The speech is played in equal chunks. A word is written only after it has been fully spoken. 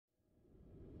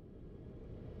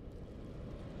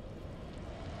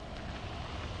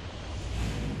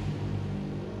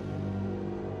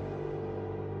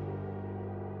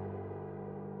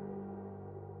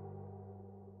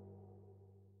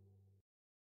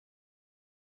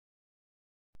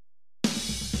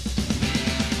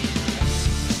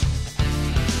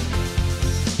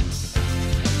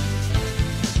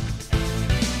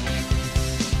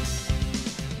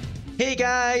Hey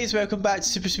guys, welcome back to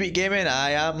Super Sweet Gaming.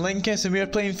 I am Linkus and we are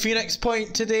playing Phoenix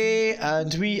Point today,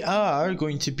 and we are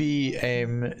going to be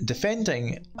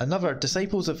defending another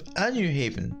Disciples of Anu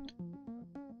Haven.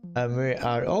 And we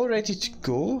are all ready to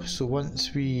go, so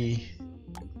once we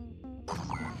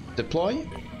deploy.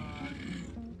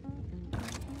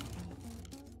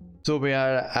 So we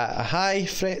are at a high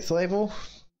threat level.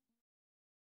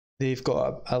 They've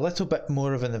got a little bit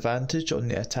more of an advantage on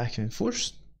the attacking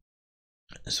force.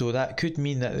 So that could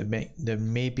mean that there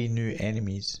may be new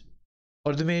enemies.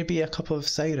 Or there may be a couple of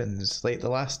sirens like the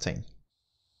last time.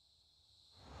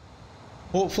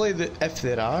 Hopefully if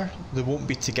there are, they won't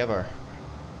be together.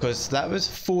 Because that was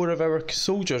 4 of our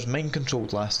soldiers mind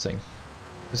controlled last time.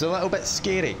 It was a little bit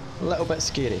scary. A little bit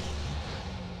scary.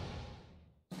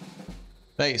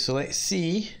 Right, so let's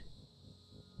see.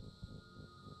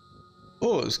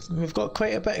 Oh, we've got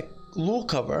quite a bit of low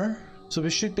cover. So we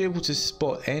should be able to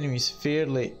spot enemies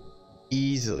fairly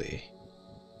easily.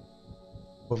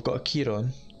 We've got a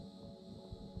Chiron.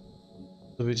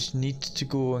 So we just need to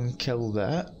go and kill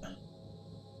that.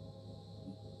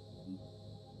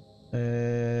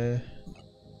 I'll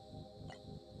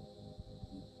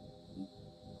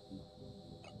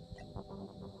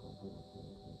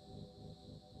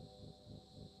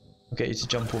get you to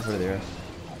jump over there.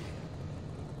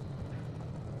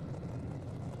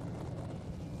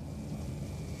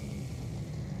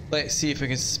 Let's see if we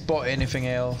can spot anything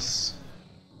else.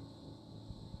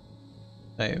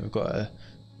 Right, we've got an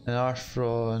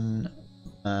Arthron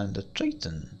and a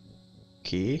Triton.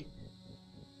 Okay.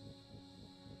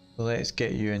 So let's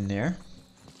get you in there.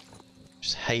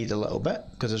 Just hide a little bit,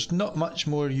 because there's not much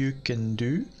more you can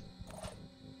do.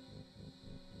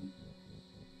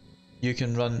 You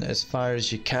can run as far as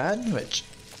you can, which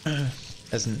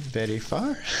isn't very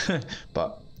far,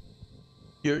 but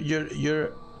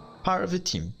you're part of the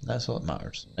team. That's all that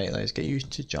matters. Right, let's get you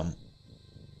to jump.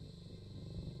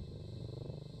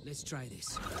 Let's try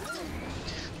this.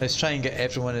 Let's try and get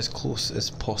everyone as close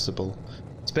as possible,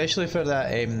 especially for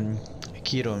that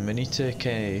Chiron. We need to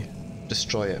kind of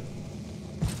destroy it,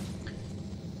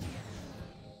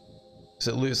 because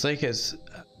it looks like it's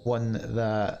one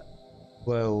that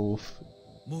will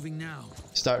moving now.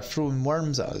 Start throwing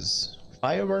worms at us.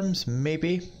 Fireworms,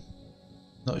 maybe.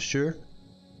 Not sure.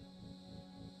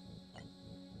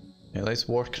 Yeah, let's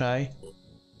war cry.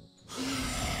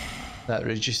 That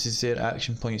reduces their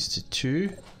action points to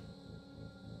 2.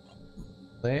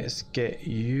 Let's get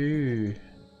you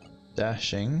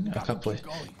dashing a couple of...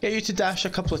 Get you to dash a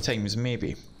couple of times,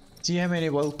 maybe. See how many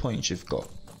will points you've got.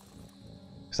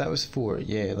 Because that was 4.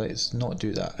 Yeah, let's not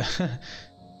do that.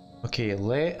 Okay,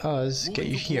 let us get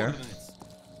you here.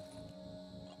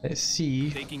 Let's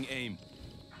see. Taking aim.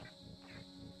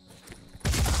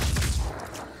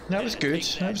 That was good.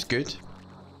 That was good.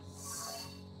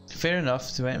 Fair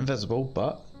enough, they went invisible,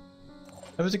 but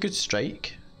that was a good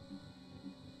strike.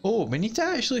 Oh, we need to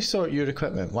actually sort your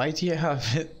equipment. Why do you have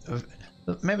it?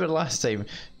 Remember last time?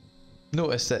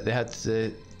 Notice that they had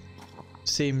the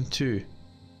same 2.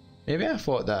 Maybe I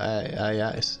thought that I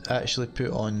actually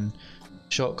put on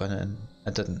shotgun and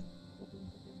I didn't.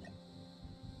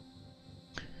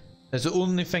 It's the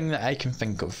only thing that I can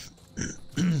think of.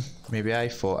 Maybe I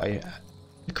thought I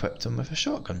equipped him with a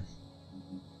shotgun.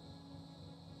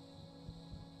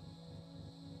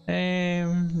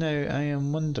 Now I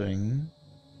am wondering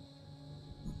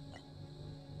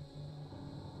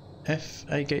if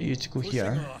I get you to go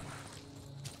here,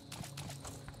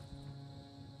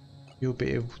 you'll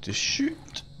be able to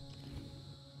shoot.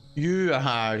 You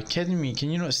are kidding me?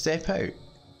 Can you not step out?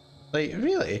 Like,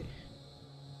 really?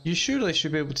 You surely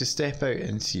should be able to step out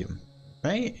and see him,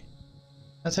 right?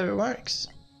 That's how it works.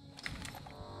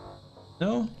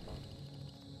 No?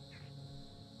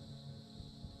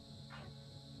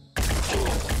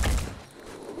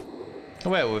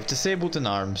 Well, we've disabled an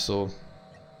arm, so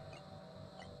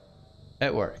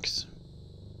it works.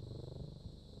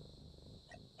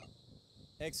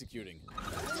 Executing.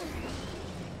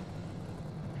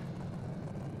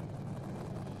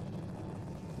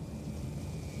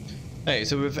 Right,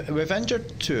 so we've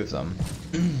injured 2 of them,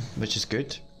 which is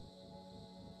good.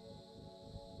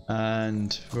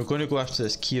 And we're going to go after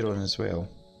this Chiron as well.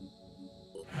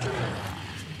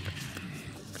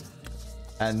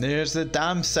 And there's the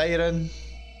damn siren.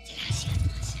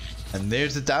 And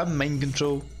there's the damn mind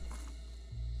control.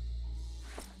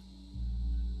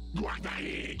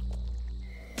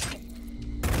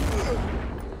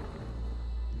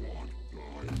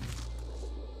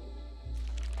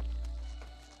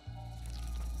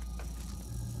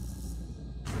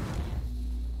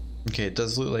 Okay, it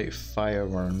does look like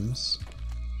fireworms.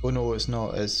 Oh no, it's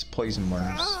not, it's poison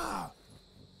worms.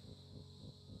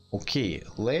 Okay,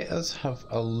 let us have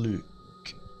a look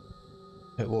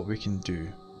at what we can do.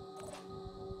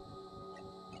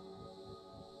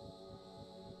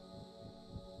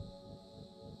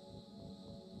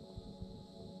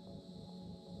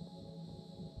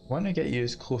 I want to get you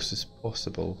as close as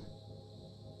possible.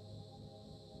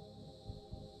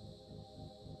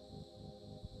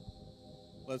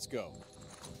 Let's go.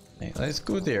 Right, let's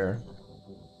go there.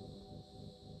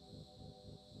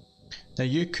 Now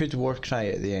you could war cry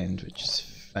at the end, which is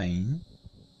fine.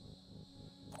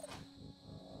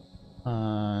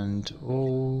 And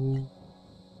oh,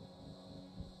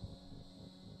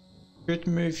 could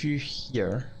move you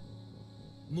here.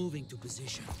 Moving to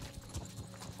position.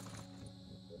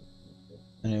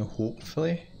 And then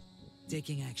hopefully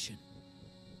Taking action.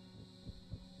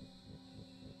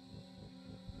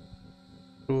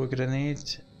 throw a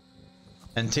grenade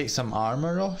and take some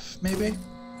armor off, maybe.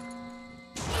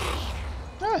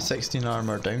 16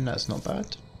 armor down, that's not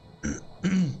bad.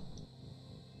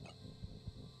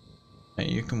 Right,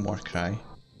 you can war cry.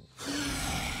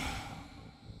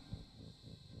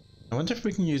 I wonder if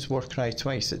we can use war cry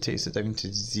twice, it takes it down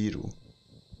to 0.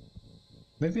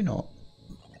 Maybe not.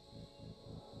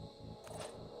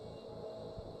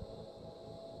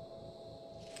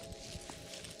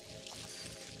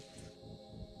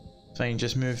 Fine,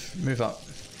 just move up.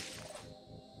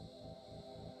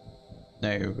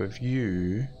 Now with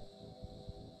you,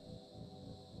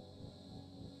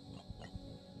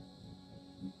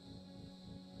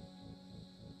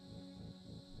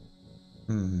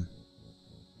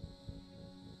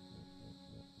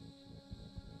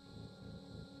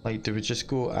 like, do we just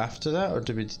go after that, or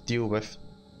do we deal with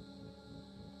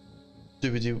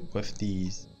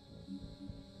these?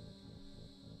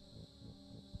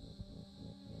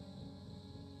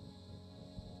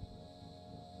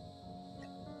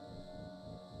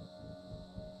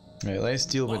 Right, let's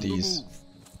deal with these.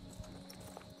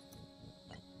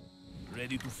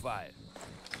 Ready to fire.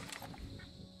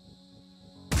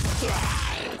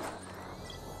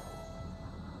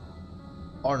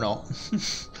 Or not.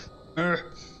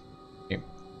 Okay.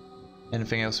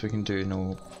 Anything else we can do?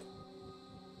 No.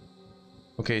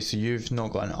 Okay, so you've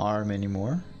not got an arm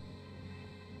anymore.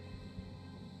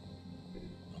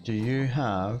 Do you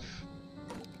have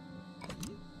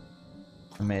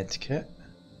a med kit?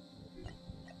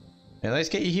 Now let's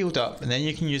get you healed up, and then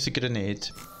you can use a grenade.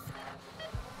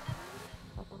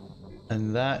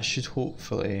 And that should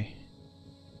hopefully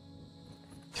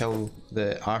kill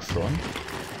the Arthron.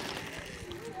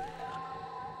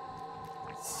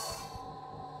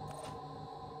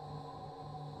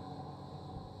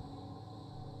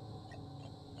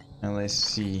 Now let's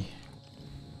see.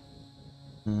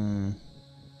 Not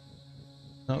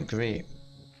great.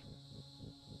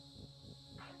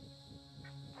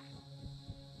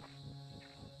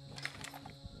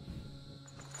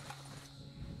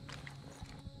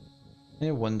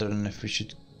 I'm wondering if we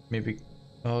should maybe...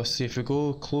 Oh, see, if we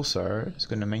go closer, it's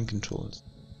going to mind control us.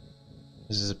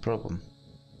 This is a problem.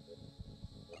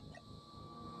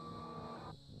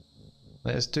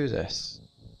 Let's do this.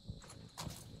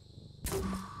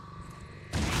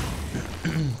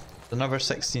 Another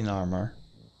 16 armor.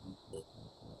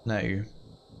 Now.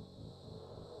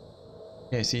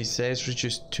 Yes, he says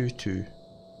reduced 2-2.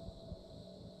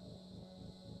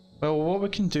 Well, what we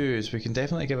can do is we can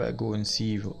definitely give it a go and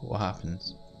see what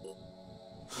happens.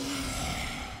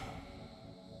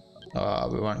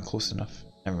 We weren't close enough.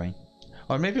 Never mind.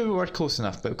 Or maybe we were close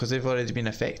enough, but because they've already been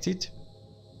affected.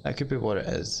 That could be what it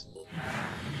is.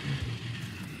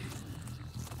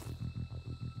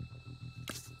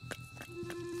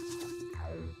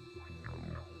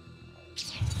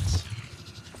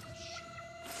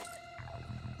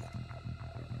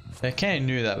 I kinda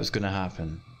knew that was gonna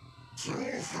happen.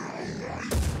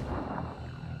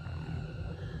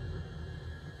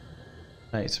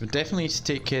 Right, so we definitely need to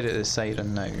take care of the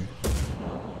siren now.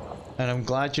 And I'm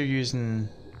glad you're using...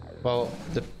 Well,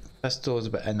 the pistol is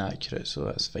a bit inaccurate, so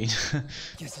that's fine.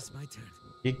 Guess it's my turn.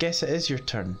 You guess it is your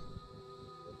turn.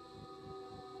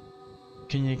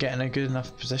 Can you get in a good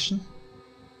enough position?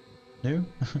 No?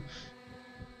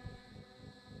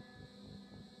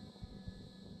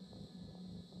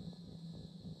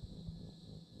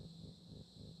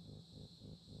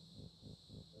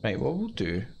 Right, what we'll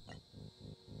do...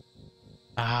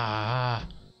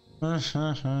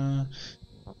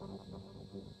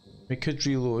 We could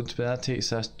reload, but that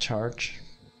takes a charge.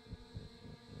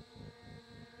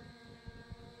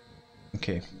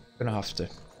 Okay, gonna have to.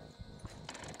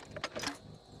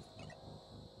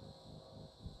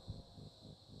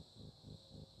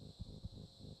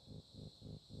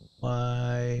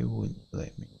 Why wouldn't you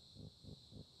let me?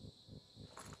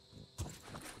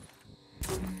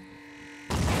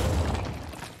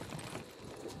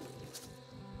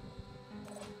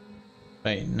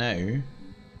 Right, now, I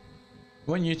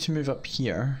want you to move up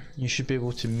here. You should be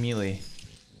able to melee.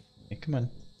 Okay, come on.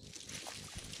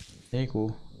 There you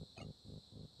go.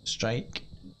 Strike.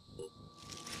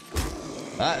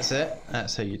 That's it.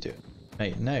 That's how you do it.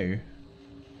 Right, now,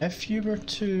 if you were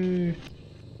to...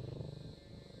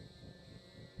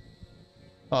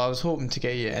 Oh, I was hoping to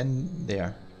get you in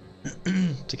there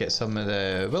to get some of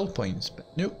the will points, but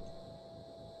nope.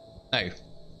 Now,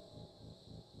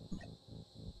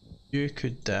 you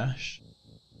could dash.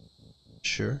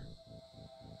 Sure.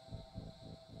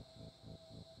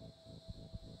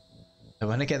 I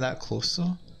want to get that close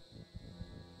though.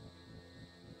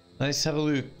 Let's have a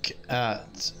look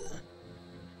at...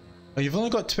 Oh, you've only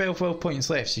got 12 will points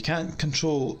left, so you can't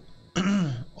control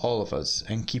all of us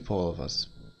and keep all of us.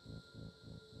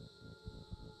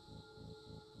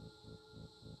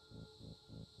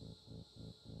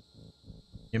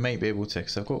 You might be able to,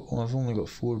 because I've only got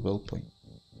 4 will points.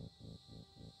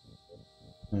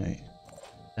 Right.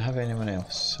 Do I have anyone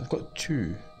else? I've got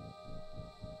 2.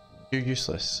 You're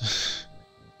useless.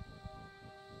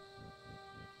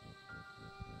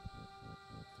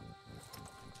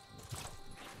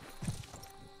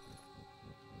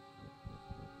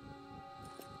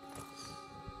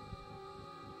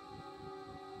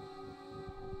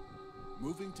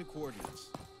 Moving to coordinates.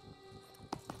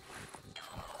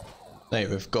 Right,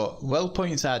 we've got will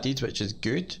points added, which is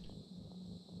good.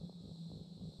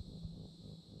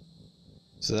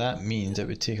 So that means it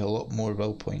would take a lot more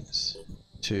will points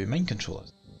to mind control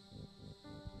us.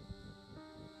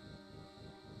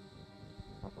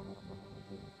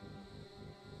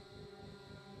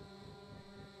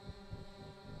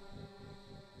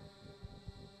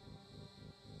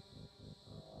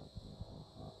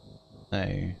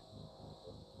 Now,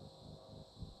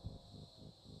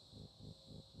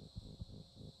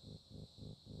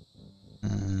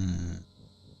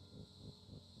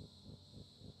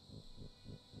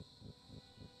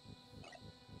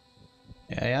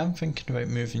 I am thinking about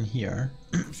moving here.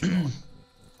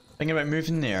 Thinking about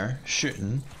moving there,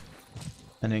 shooting,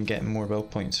 and then getting more will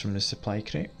points from the supply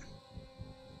crate.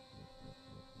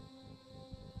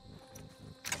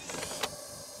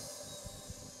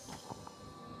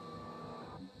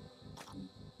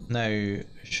 Now,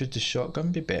 should the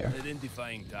shotgun be better?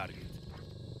 Identifying target.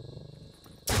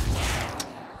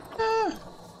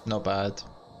 Not bad.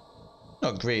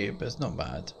 Not great, but it's not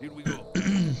bad. Here we go.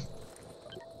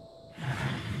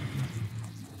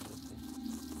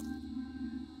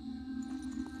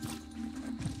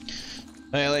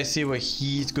 Right, let's see what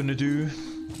he's gonna do.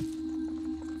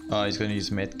 Oh, he's gonna use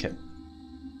medkit.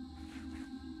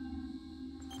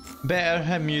 Better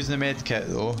him using the medkit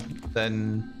though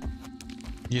than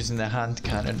using the hand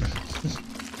cannon.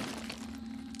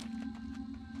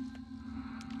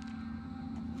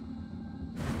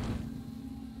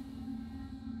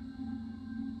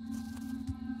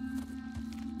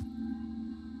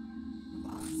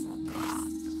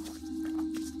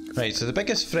 Right, so the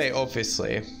biggest threat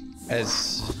obviously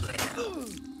is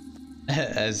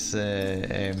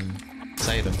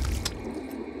Siren.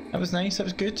 That was nice, that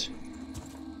was good.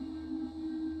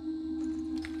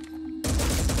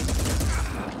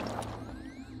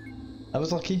 That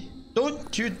was lucky.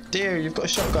 Don't you dare, you've got a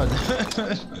shotgun.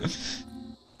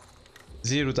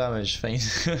 0 damage, fine.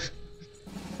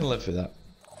 I'll live with that.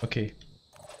 Okay.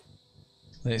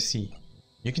 Let's see.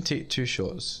 You can take 2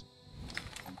 shots.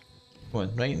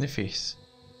 One right in the face.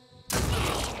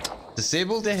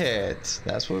 Disable the head.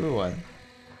 That's what we want.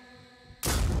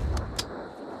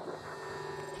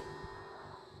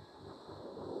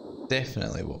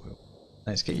 Definitely what we want.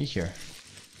 Let's get you here.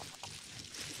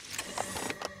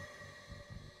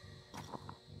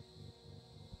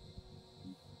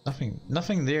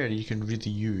 Nothing there you can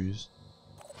really use.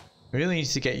 We really need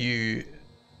to get you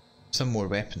some more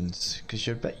weapons, because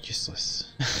you're a bit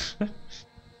useless.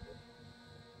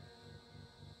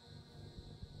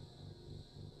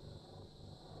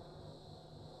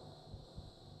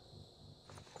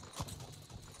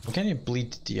 What kind of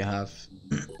bleed do you have?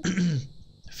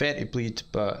 30 bleed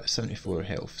but 74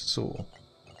 health, so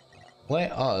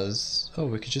let us... Oh,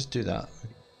 we could just do that.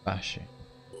 Bash you.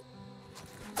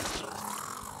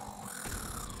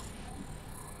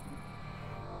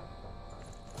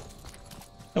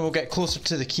 And we'll get closer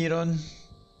to the Kieran.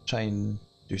 Try and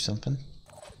do something.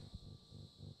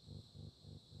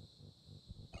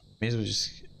 May as well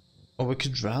just... Oh, we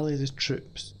could rally the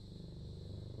troops.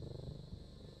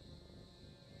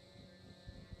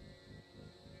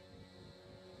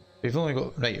 We've only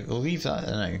got... Right, we'll leave that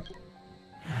now.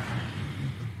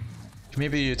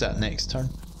 Maybe use that next turn.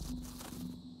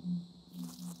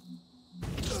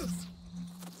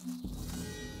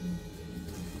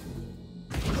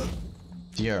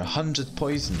 dear, 100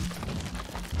 poison.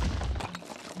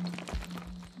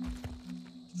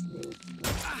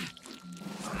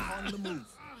 On the move.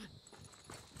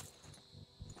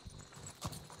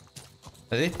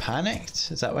 Are they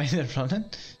panicked? Is that why they're running?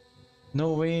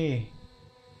 No way.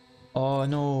 Oh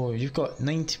no, you've got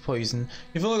 90 poison.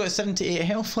 You've only got 78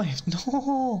 health left.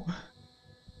 No!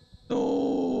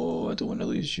 No, I don't want to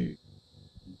lose you.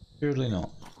 Surely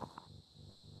not.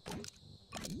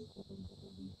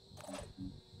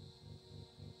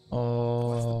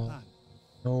 Oh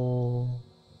no.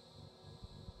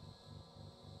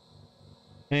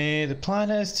 Hey, the plan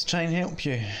is to try and help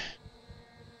you.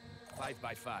 5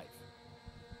 by 5.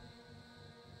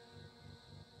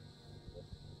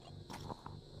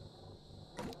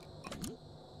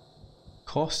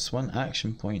 Costs 1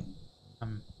 action point.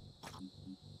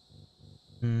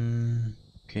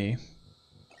 Okay.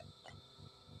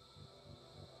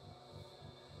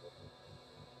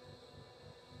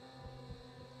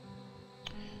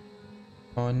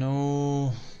 Oh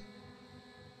no.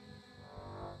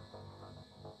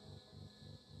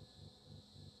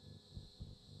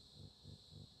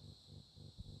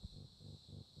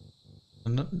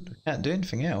 Can't do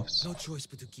anything else. No choice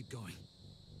but to keep going.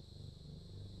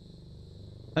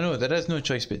 I know there is no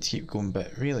choice but to keep going,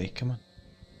 but really, come on.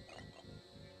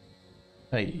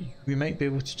 Right, we might be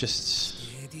able to just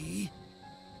Steady.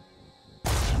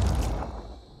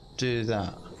 do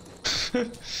that.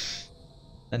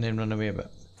 And then run away a bit.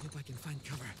 Hope I can find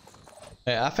cover.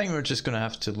 I think we're just gonna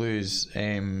have to lose.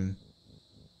 I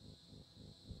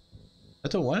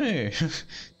don't want to.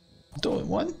 I don't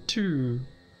want to.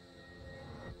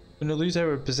 We're gonna lose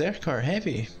our berserker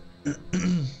heavy.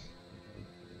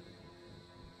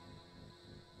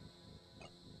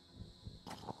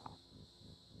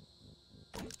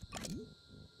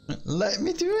 Let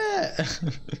me do it.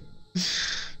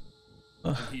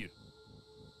 Here.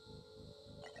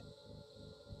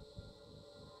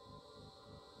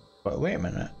 But wait a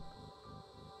minute.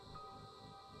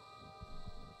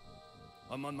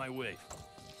 I'm on my way.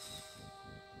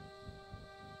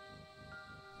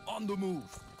 On the move.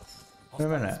 Wait a Hostile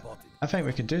minute. spotted. I think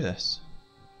we can do this.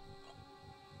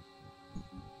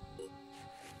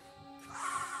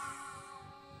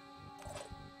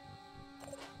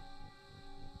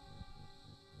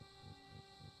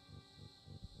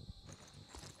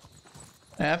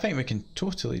 I think we can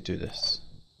totally do this.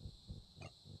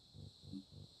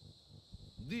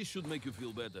 This should make you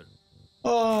feel better.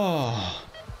 Oh.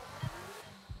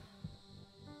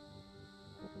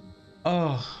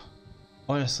 Oh.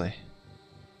 Honestly.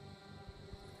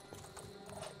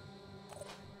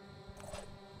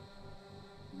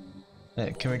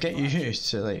 Can we get you used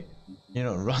to, like, you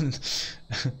know, run?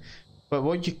 But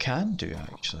what you can do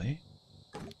actually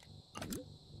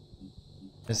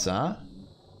is that.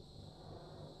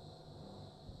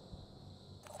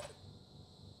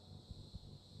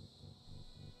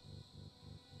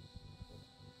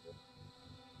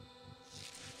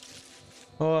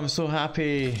 Oh, I'm so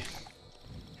happy.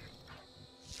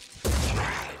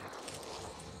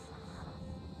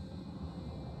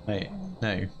 Right,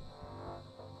 now.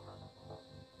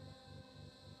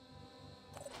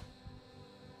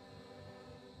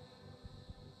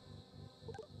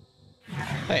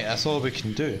 Hey, that's all we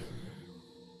can do.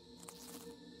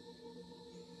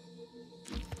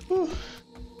 Whew.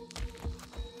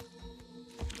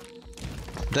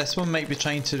 This one might be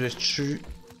trying to retreat.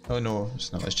 Oh no,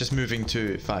 it's not. It's just moving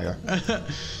to fire.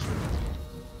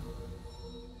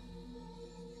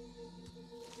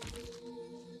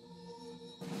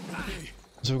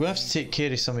 So we're going to have to take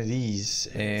care of some of these.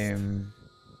 Yeah,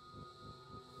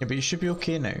 but you should be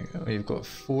okay now. Oh, you've got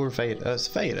 4 virus. That's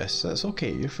virus. That's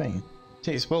okay. You're fine.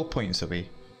 Takes will points away.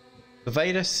 The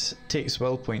virus takes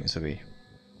will points away.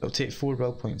 It'll take 4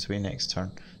 will points away next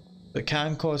turn. But it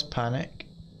can cause panic.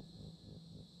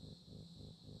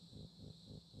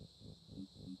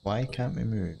 Why can't we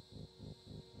move?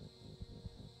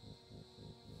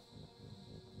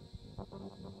 For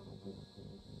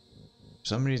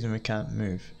some reason we can't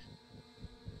move.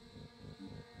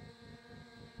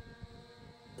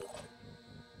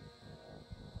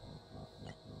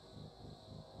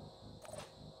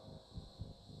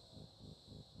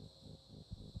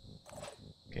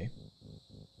 Okay.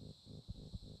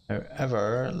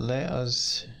 However, let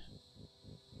us...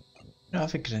 You don't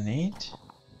have a grenade?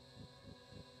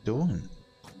 Don't.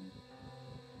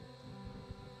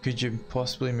 Could you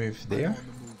possibly move there?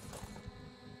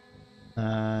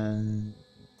 And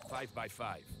 5 by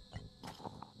 5.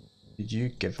 did you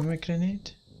give him a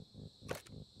grenade?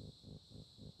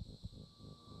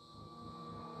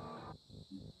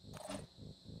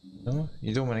 No,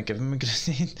 you don't want to give him a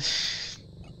grenade.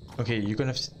 Okay, you're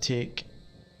gonna have to take.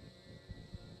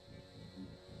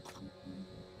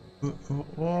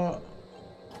 What?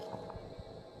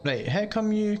 Right, how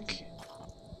come you?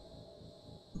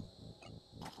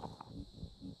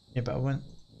 Yeah, but I want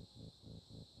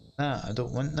that. I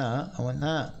don't want that. I want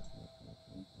that.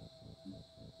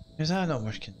 Is that not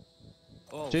working?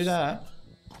 All Do set. that.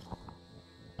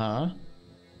 Huh?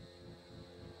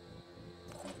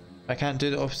 I can't do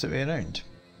the opposite way around.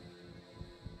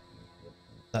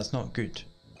 That's not good.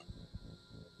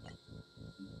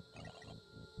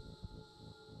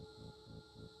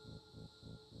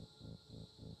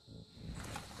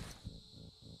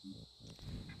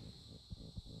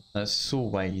 That's so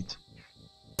wide.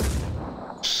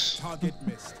 Target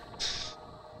missed.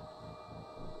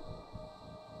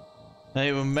 Now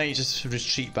we might just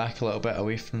retreat back a little bit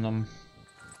away from them.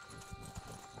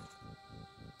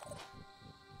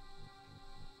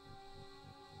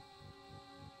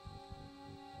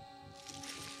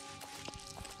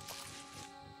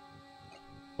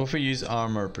 What if we use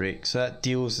armor break? So that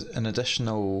deals an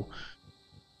additional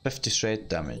 50 shred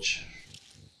damage.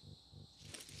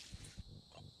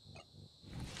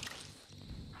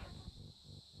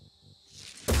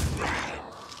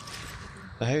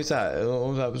 So how's that?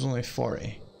 Oh, that was only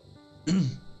 40.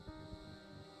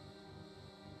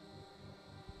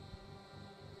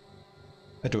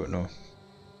 I don't know.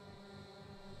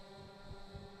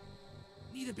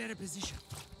 Need a better position.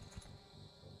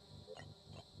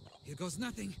 Here goes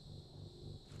nothing.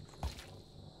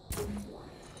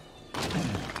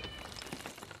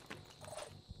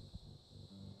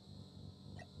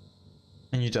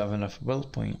 And you don't have enough will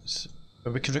points.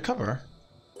 But we can recover.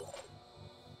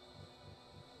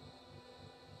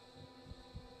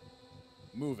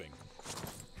 Moving.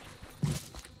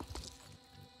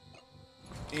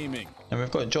 Aiming. And we've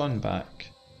got John back.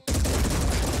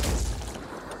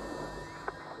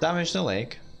 Damaged the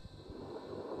leg.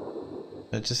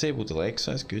 It disabled the leg,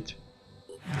 so that's good.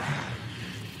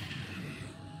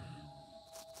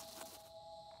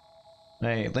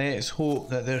 Right, let's hope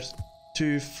that there's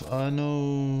two. Oh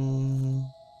no.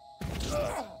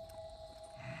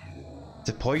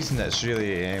 The poison that's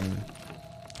really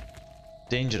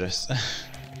dangerous.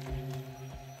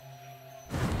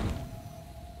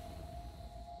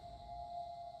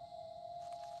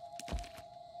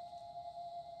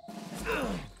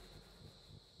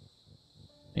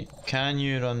 Right, can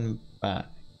you run back?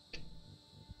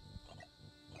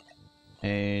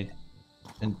 And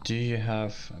do you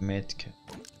have a med kit?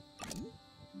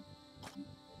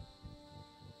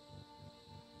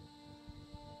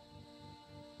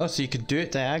 Oh, so you can do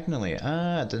it diagonally.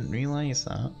 Ah, I didn't realise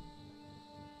that.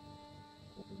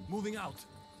 Moving out.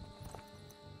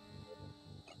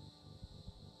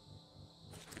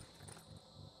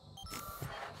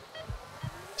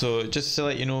 So just to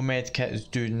let you know, med kits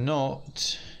do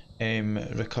not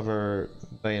recover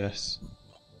virus.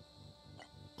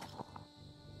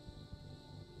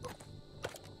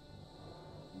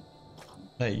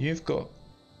 Right, you've got.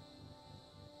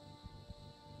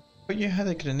 But you had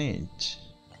a grenade.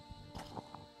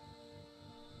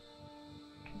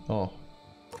 Oh.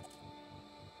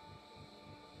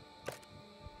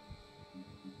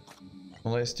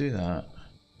 Well, let's do that.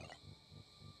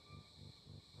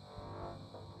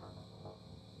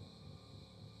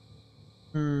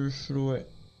 Through it.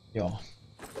 Yeah.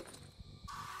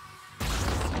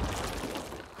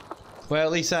 Well,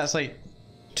 at least that's like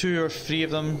 2 or 3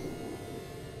 of them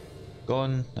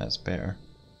gone. That's better.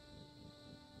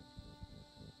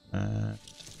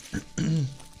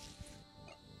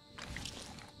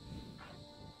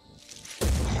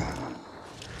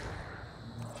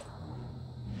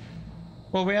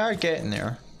 Well, we are getting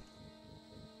there.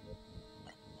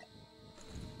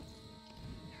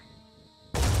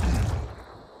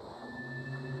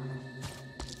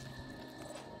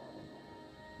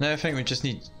 Now I think we just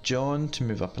need John to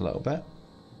move up a little bit.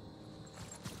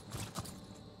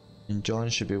 And John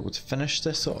should be able to finish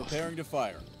this off. Preparing to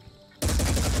fire.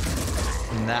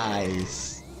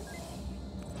 Nice.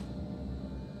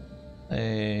 Give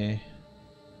me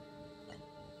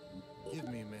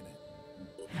a minute.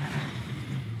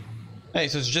 Hey,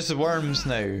 so it's just the worms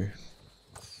now.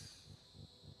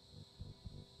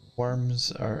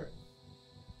 Worms are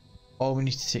all we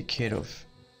need to take care of.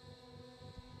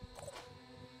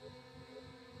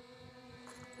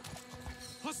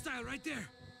 Hostile right there.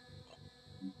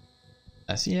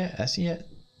 I see it, I see it.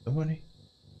 Don't worry.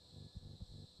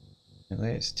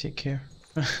 Let's take care.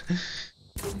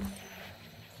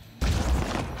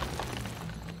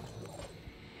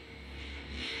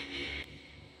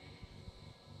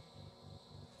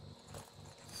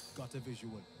 Got a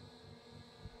visual.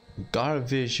 Got a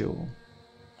visual.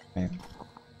 Okay.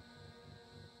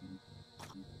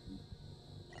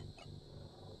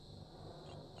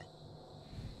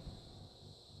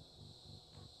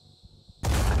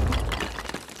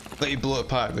 Let you blow it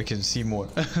apart, we can see more.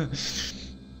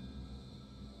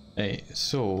 Right,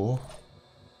 so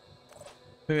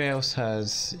who else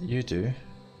has you do?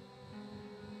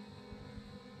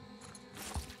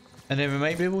 And then we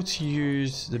might be able to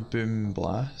use the boom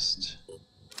blast.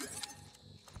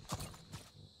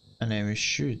 And then we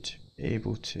should be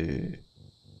able to...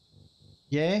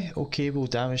 Yeah, okay, we'll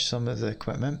damage some of the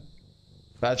equipment.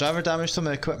 But I'd rather damage some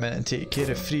of the equipment and take care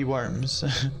of 3 worms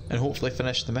and hopefully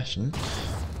finish the mission.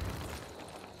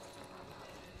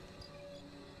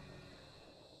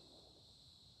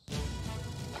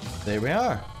 There we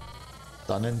are.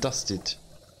 Done and dusted.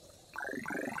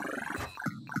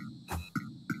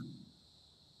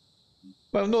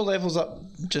 Well, no levels up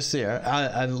just there,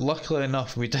 and luckily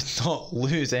enough we did not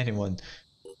lose anyone.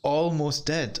 Almost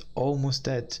did, almost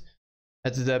did.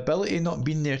 Had the ability not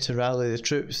been there to rally the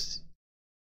troops,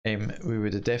 we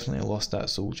would have definitely lost that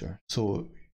soldier. So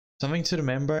something to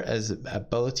remember is that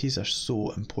abilities are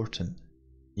so important.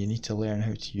 You need to learn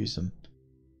how to use them.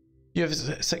 You have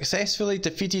successfully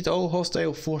defeated all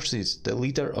hostile forces. The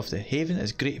leader of the Haven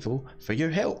is grateful for your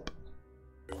help.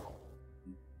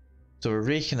 So we're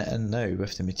raking it in now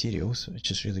with the materials,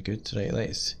 which is really good. Right,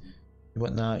 let's... You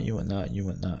want that, you want that, you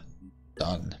want that.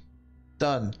 Done.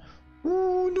 Done.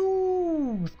 Oh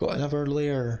no! We've got another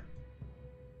layer.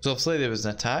 So obviously there was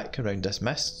an attack around this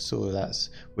mist, so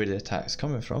that's where the attack's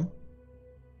coming from.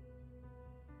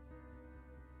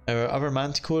 Our other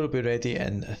manticore will be ready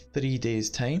in 3 days'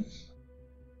 time.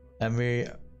 And we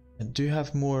do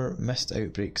have more mist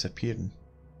outbreaks appearing.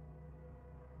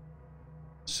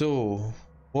 So...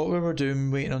 what we were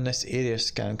doing waiting on this area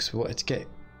scan because we wanted to get...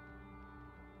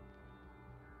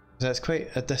 that's quite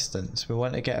a distance. We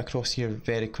want to get across here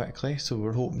very quickly, so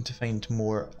we're hoping to find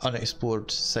more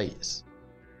unexplored sites.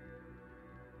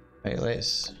 Right,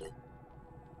 let's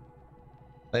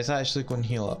actually go and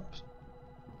heal up.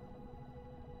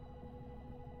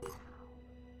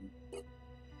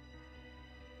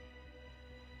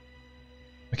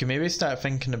 We can maybe start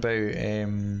thinking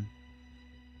about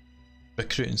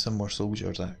recruiting some more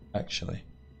soldiers actually.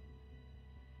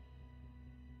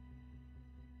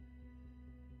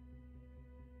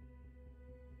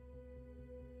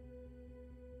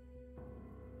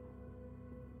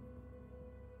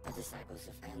 The disciples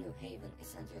of New Haven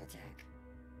is under attack.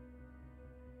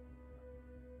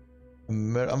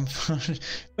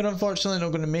 We're unfortunately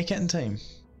not going to make it in time.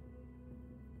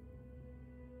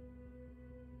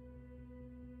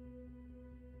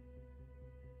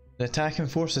 The attacking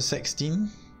force is 16.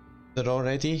 They're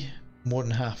already more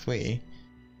than halfway.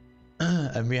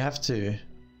 And we have to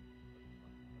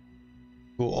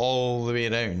go all the way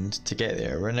around to get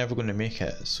there. We're never going to make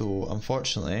it. So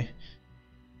unfortunately,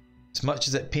 as much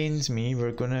as it pains me,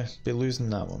 we're going to be losing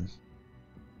that one.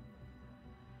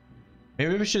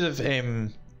 Maybe we should have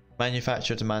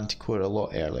manufactured a manticore a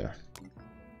lot earlier.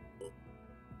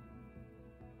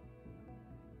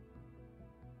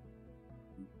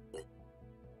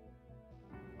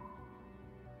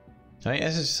 Right,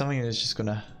 this is something that's just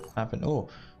gonna happen. Oh,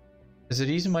 is the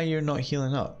reason why you're not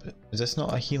healing up? Is this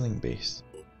not a healing base?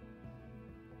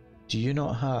 Do you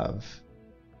not have...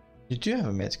 You do have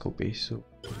a medical base, so...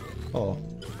 Oh.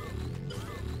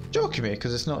 Joking me,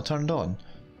 because it's not turned on.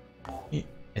 You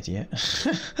idiot.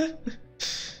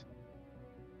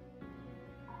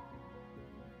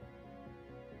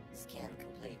 Scan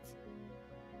complete.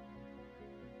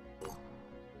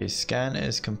 Okay, scan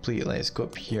is complete. Let's go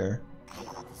up here.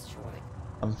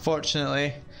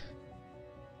 Unfortunately,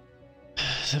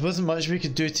 there wasn't much we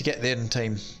could do to get there in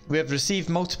time. We have received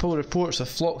multiple reports of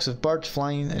flocks of birds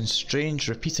flying in strange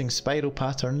repeating spiral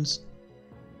patterns.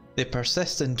 They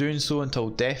persist in doing so until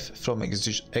death from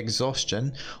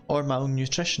exhaustion or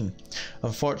malnutrition.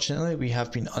 Unfortunately, we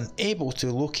have been unable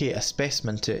to locate a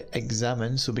specimen to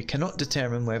examine, so we cannot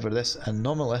determine whether this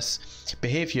anomalous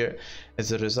behaviour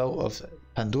is a result of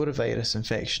Pandora virus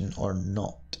infection or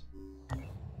not.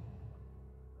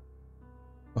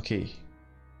 Okay,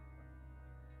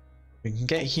 we can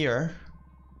get here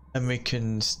and we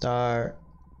can start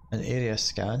an area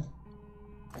scan.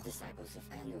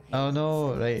 Oh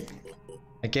no, right,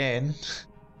 again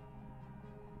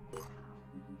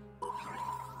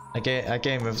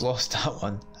we've lost that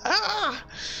one. Ah!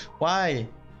 Why?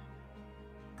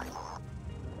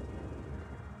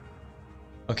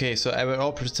 Okay, so our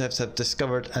operatives have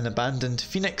discovered an abandoned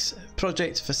Phoenix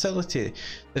Project facility.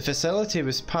 The facility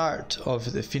was part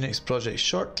of the Phoenix Project's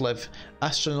short-lived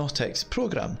astronautics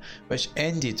program, which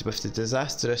ended with the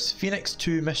disastrous Phoenix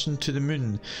 2 mission to the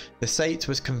moon. The site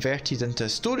was converted into a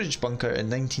storage bunker in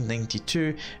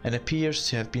 1992 and appears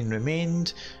to have been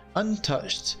remained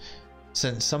untouched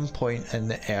since some point in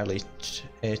the early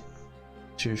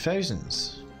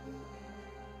 2000s.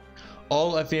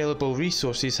 All available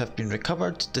resources have been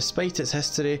recovered. Despite its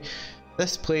history,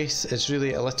 this place is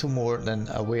really a little more than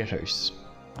a warehouse.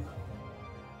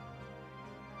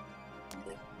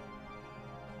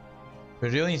 We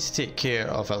really need to take care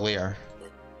of a lair.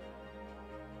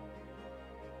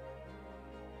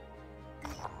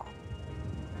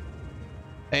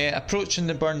 Approaching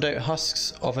the burned out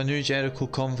husks of a new Jericho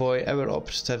convoy, our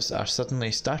operatives are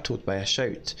suddenly startled by a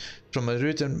shout. From a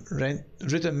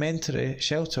rudimentary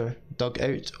shelter dug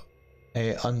out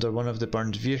under one of the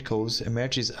burned vehicles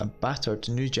emerges a battered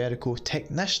New Jericho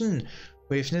technician,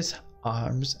 waving his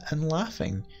arms and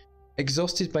laughing.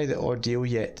 Exhausted by the ordeal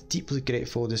yet deeply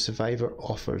grateful, the survivor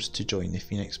offers to join the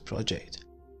Phoenix Project.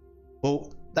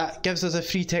 Well, that gives us a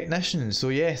free technician, so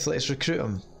yes, let's recruit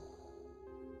him.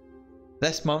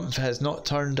 This month has not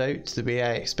turned out the way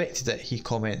I expected it, he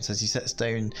comments as he sits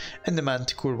down in the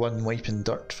Manticore 1 wiping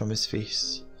dirt from his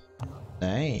face.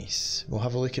 Nice. We'll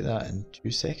have a look at that in 2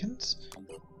 seconds.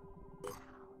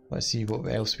 Let's see what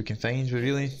else we can find.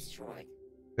 We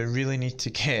really need to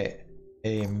get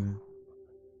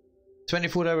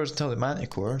 24 hours until the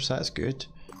Manticore, so that's good.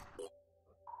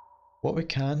 What we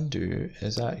can do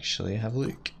is actually have a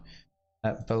look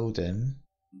at building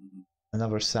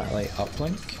another satellite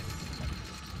uplink.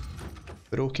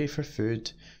 We're okay for food.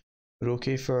 We're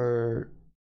okay for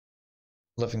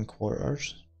living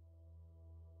quarters.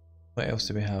 What else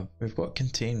do we have? We've got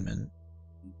containment.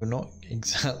 We're not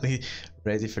exactly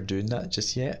ready for doing that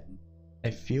just yet,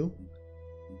 I feel.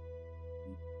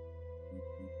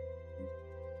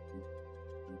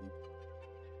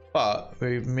 But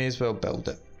we may as well build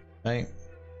it, right?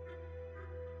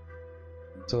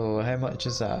 So how much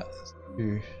is that?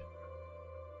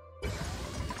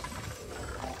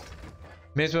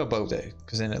 May as well build it,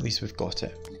 because then at least we've got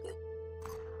it.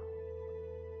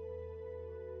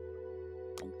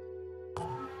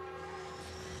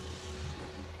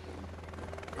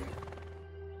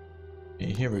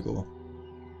 Okay, here we go.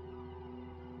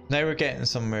 Now we're getting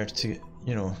somewhere to,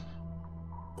 you know.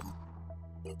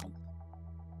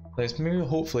 Let's maybe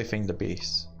hopefully find a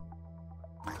base.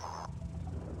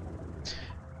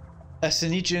 A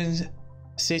Synedrian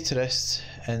satirist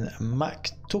in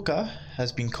Maktoka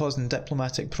has been causing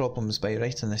diplomatic problems by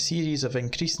writing a series of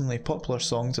increasingly popular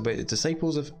songs about the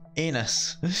disciples of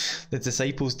Anus. The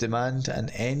disciples demand an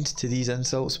end to these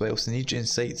insults, while Synedrian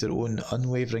cite their own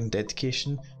unwavering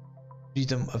dedication to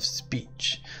freedom of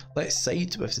speech. Let's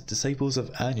side with the disciples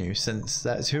of Anu, since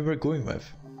that's who we're going with.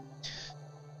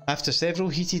 After several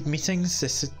heated meetings, the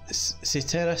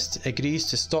satirist agrees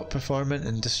to stop performing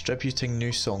and distributing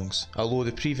new songs, although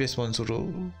the previous ones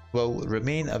will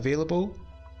remain available.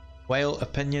 While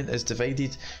opinion is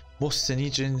divided, most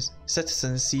Synedrian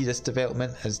citizens see this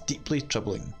development as deeply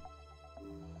troubling.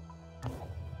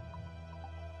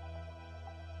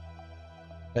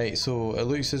 Right, so it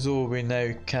looks as though we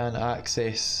now can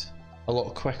access a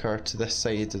lot quicker to this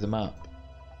side of the map.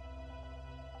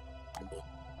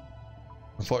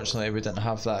 Unfortunately, we didn't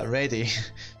have that ready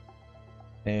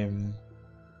a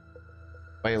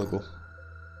while ago.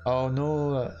 Oh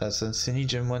no, that's a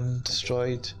Synedrian one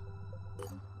destroyed.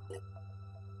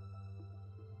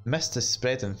 Mist is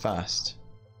spreading fast.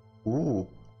 Ooh.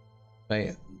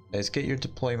 Right, let's get your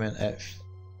deployment at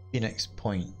Phoenix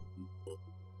Point.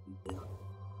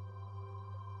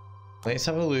 Let's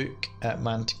have a look at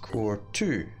Manticore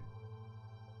 2,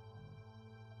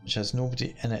 which has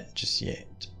nobody in it just yet.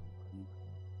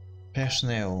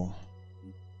 Personnel.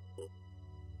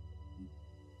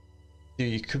 So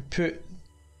you could put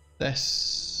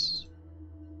this.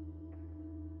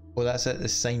 Oh, that's at the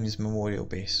Symes Memorial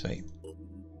Base, right?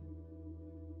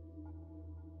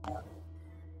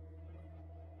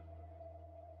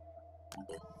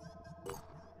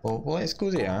 Well, let's go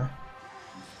there.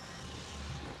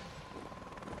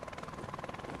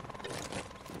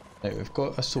 Right, we've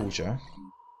got a soldier,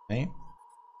 right?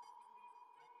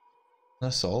 An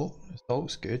assault.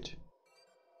 Assault's good.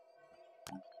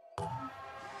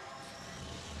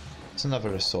 It's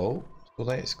another assault. So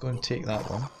let's go and take that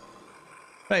one.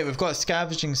 Right, we've got a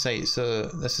scavenging site, so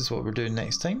this is what we're doing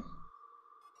next time.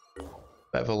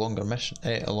 Bit of a longer mission,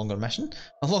 a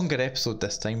longer episode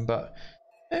this time, but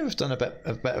we've done a bit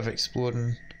of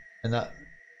exploring in that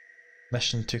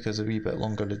mission took us a wee bit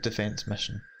longer, the defense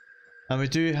mission. And we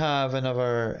do have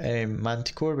another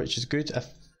manticore, which is good. I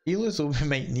feel as though we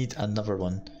might need another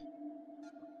one.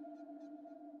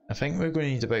 I think we're going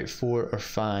to need about 4 or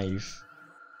 5.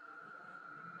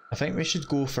 I think we should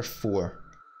go for 4.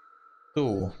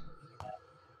 So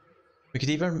we could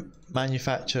either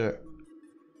manufacture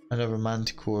another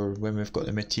manticore when we've got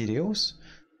the materials,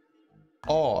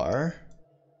 or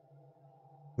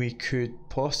we could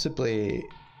possibly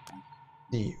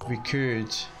we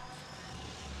could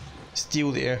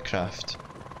steal the aircraft.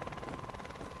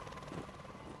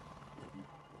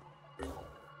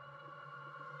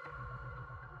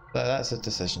 That's a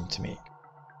decision to make.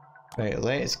 Right,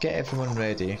 let's get everyone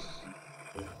ready.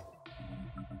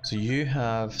 So you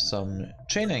have some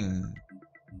training.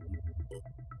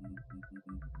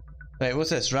 Right, what's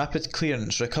this? Rapid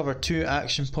clearance. Recover 2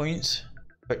 action points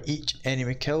for each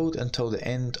enemy killed until the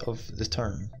end of the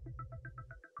turn.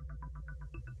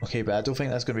 Okay, but I don't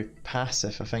think that's going to be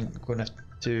passive. I think we're going to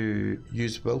have to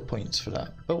use will points for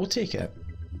that. But we'll take it.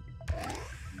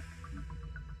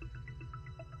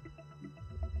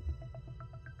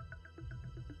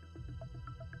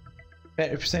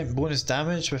 %30 bonus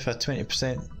damage with a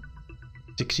 20%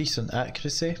 decrease on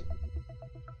accuracy.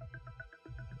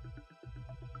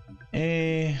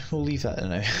 We'll leave that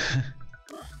now.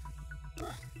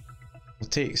 We'll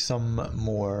take some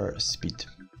more speed.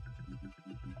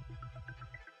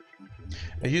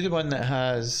 Are you the one that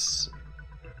has...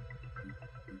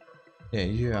 Yeah,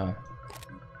 you are.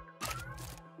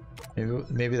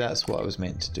 Maybe that's what I was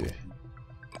meant to do.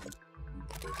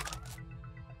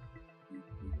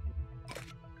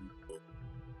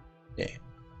 Yeah,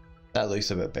 that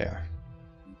looks a bit better.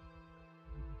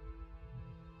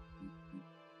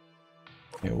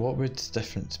 Yeah, what would the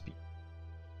difference be?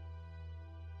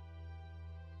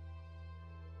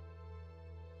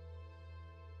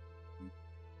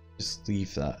 Just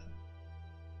leave that.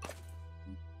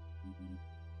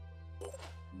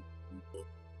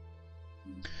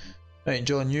 Right,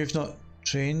 John, you've not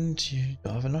trained, you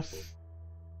don't have enough.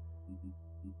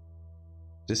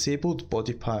 Disabled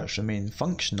body parts remain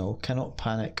functional, cannot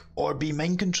panic or be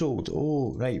mind controlled.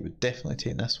 Oh, right, we're definitely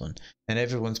taking this one. And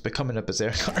everyone's becoming a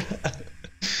berserker.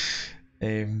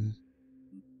 Right,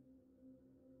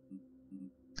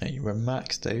 we're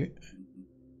maxed out.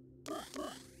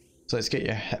 So let's get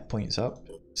your hit points up.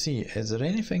 See, is there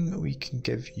anything that we can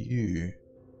give you?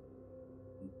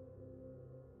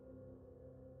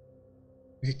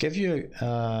 We could give you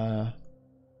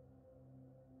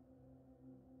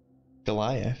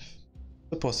Goliath,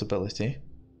 a possibility.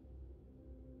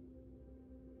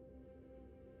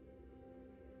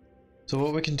 So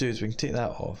what we can do is we can take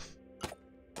that off.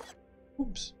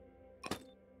 Oops.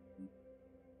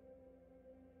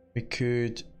 We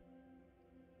could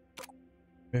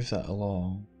move that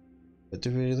along, but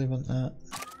do we really want that?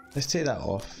 Let's take that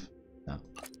off. No.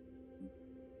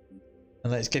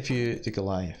 And let's give you the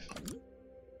Goliath.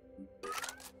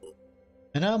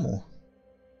 And ammo.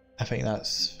 I think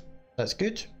that's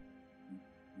good.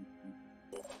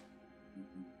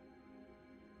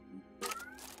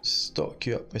 Stock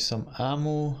you up with some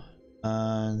ammo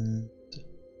and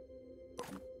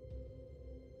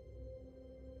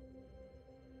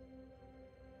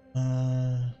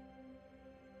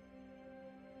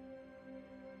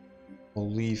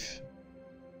we'll leave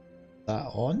that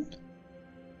on.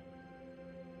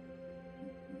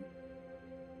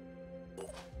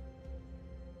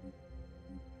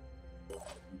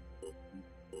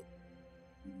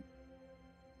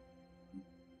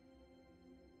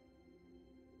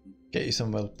 Get you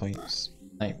some will points.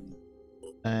 Right.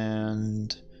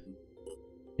 And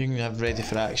you can have ready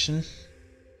for action.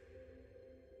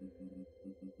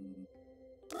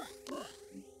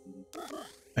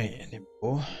 Right, and there we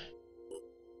go.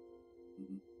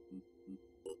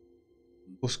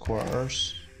 Close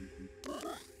quarters.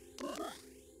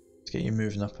 Let's get you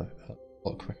moving up a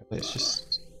lot quicker. Let's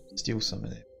just steal some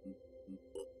of it.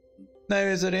 Now,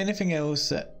 is there anything else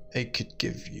that I could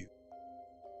give you?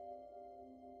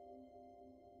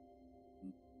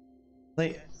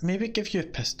 Like, maybe give you a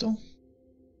pistol?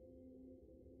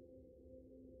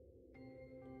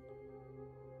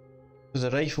 Because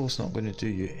a rifle's not going to do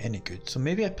you any good, so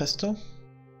maybe a pistol?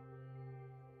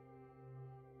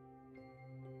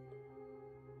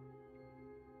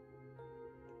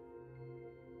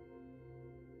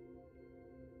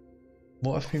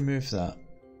 What if we move that?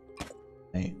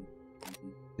 Right,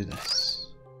 do this.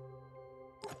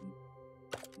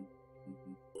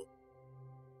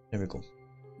 There we go.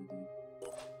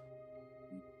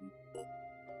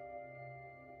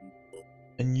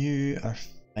 And you are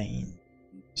fine.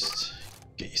 Just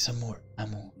get you some more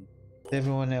ammo.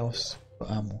 Everyone else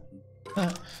got ammo.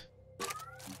 Ah.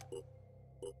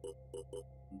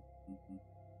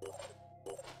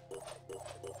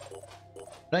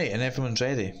 Right, and everyone's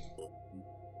ready.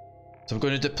 So we're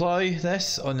going to deploy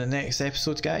this on the next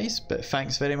episode, guys, but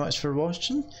thanks very much for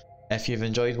watching. If you've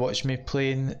enjoyed watching me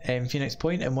playing Phoenix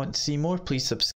Point and want to see more, please subscribe.